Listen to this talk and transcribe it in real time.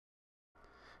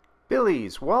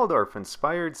Billie's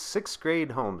Waldorf-inspired 6th grade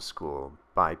homeschool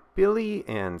by Billie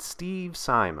and Steve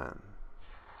Simon.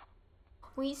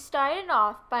 We started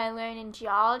off by learning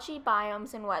geology,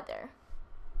 biomes, and weather.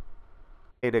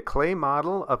 Made a clay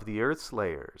model of the Earth's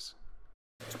layers.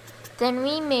 Then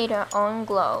we made our own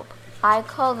globe. I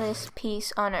call this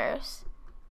Peace on Earth.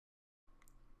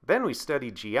 Then we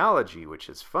studied geology, which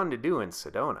is fun to do in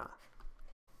Sedona.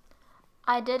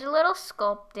 I did a little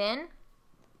sculpting.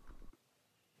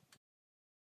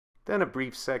 Then a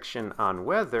brief section on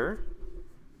weather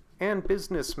and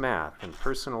business math and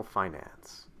personal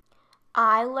finance.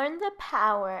 I learned the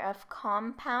power of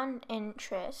compound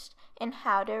interest and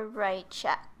how to write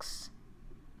checks.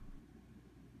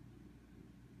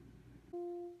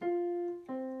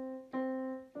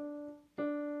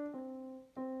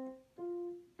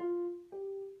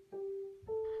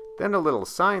 Then a little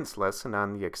science lesson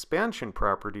on the expansion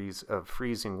properties of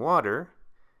freezing water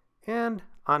and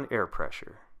on air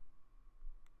pressure.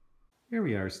 Here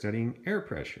we are studying air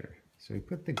pressure. So we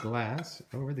put the glass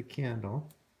over the candle.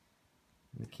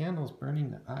 The candle's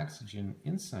burning the oxygen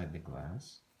inside the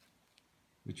glass,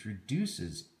 which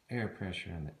reduces air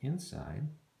pressure on the inside,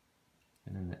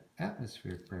 and then the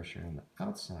atmospheric pressure on the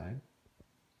outside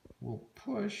will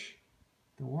push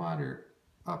the water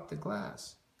up the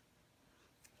glass.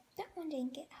 That one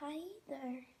didn't get high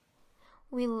either.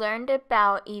 We learned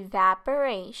about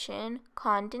evaporation,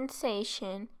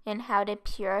 condensation, and how to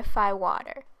purify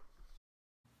water.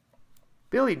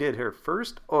 Billie did her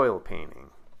first oil painting.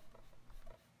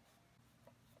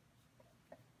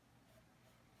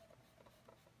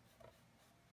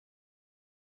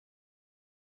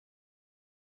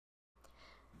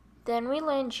 Then we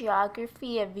learned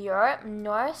geography of Europe,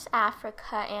 North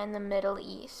Africa, and the Middle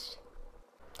East.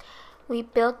 We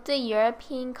built the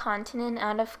European continent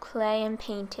out of clay and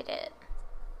painted it.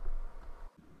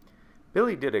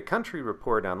 Billie did a country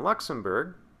report on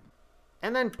Luxembourg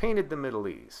and then painted the Middle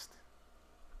East.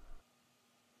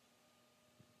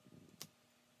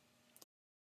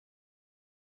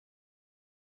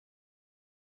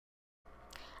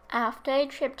 After a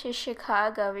trip to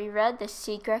Chicago, we read The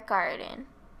Secret Garden.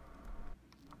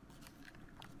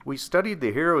 We studied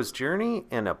the hero's journey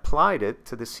and applied it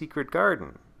to the secret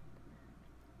garden.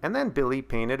 And then Billie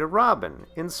painted a robin,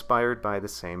 inspired by the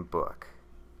same book.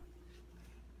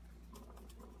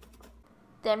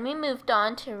 Then we moved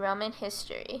on to Roman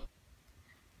history.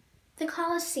 The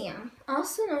Colosseum,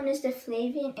 also known as the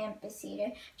Flavian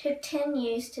Amphitheater, took 10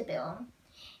 years to build.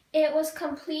 It was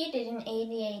completed in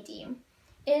 80 AD.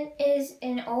 It is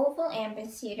an oval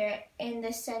amphitheater in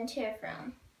the center of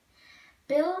Rome.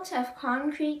 Built of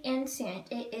concrete and sand,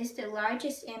 it is the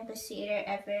largest amphitheater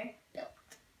ever built.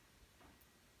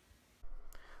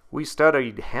 We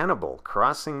studied Hannibal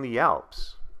crossing the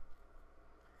Alps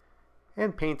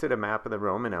and painted a map of the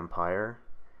Roman Empire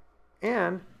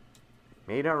and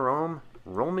made our own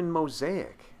Roman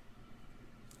mosaic.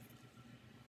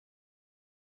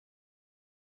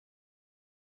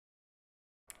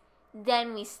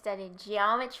 Then we studied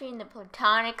geometry and the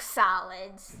Platonic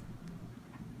solids.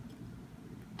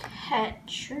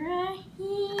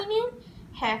 Tetrahedron,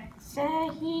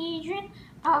 hexahedron,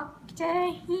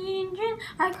 octahedron,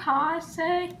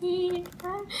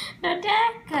 icosahedron,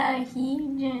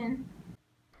 dodecahedron.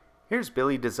 Here's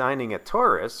Billie designing a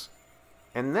torus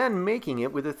and then making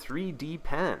it with a 3D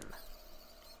pen.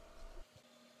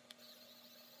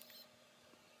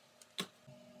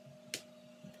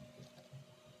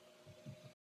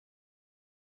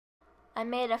 I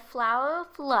made a flower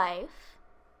of life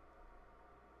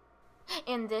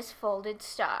in this folded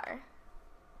star.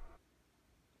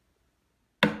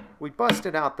 We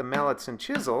busted out the mallets and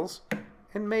chisels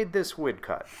and made this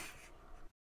woodcut.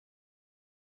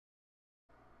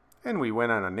 And we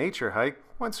went on a nature hike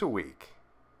once a week.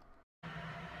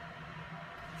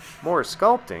 More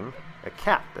sculpting, a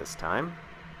cat this time,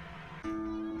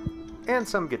 and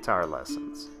some guitar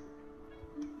lessons.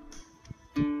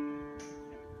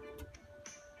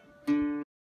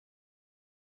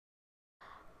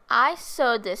 I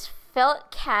sewed this felt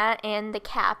cat and the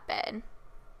cat bed.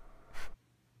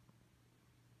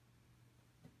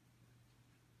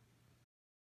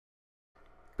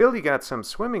 Billie got some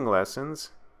swimming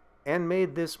lessons and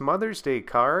made this Mother's Day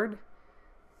card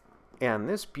and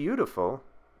this beautiful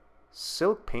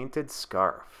silk painted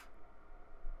scarf.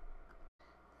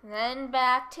 Then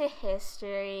back to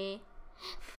history.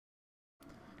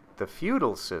 The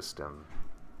feudal system,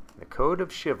 the code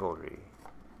of chivalry,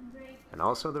 and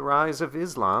also the rise of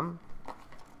Islam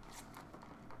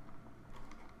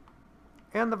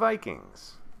and the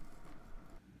Vikings.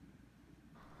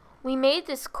 We made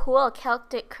this cool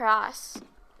Celtic cross.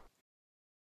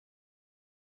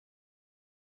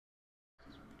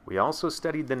 We also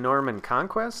studied the Norman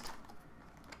Conquest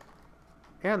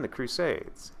and the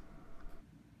Crusades.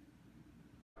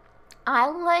 I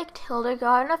liked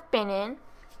Hildegard of Bingen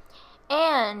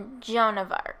and Joan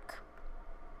of Arc.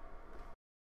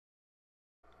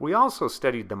 We also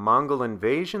studied the Mongol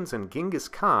invasions and Genghis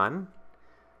Khan,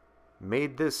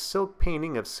 made this silk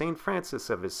painting of St. Francis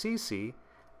of Assisi,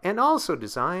 and also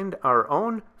designed our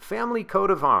own family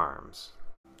coat of arms.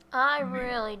 I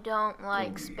really don't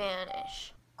like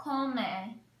Spanish. Come.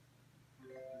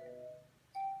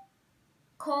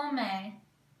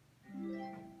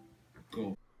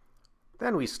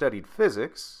 Then we studied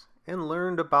physics and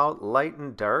learned about light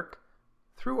and dark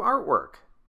through artwork.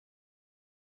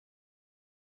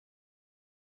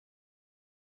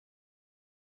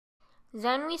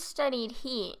 Then we studied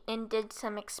heat and did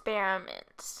some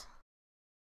experiments.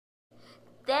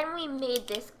 Then we made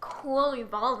this cool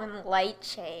revolving light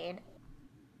shade.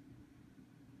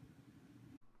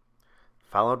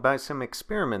 Followed by some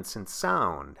experiments in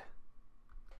sound.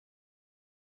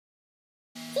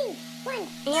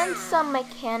 And some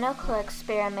mechanical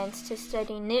experiments to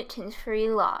study Newton's three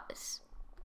laws.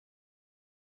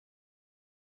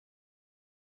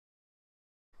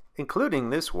 Including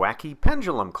this wacky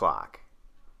pendulum clock.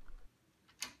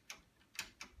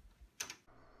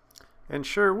 And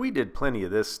sure, we did plenty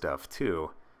of this stuff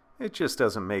too. It just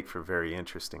doesn't make for very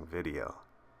interesting video.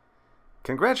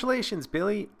 Congratulations,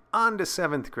 Billie, on to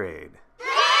 7th grade.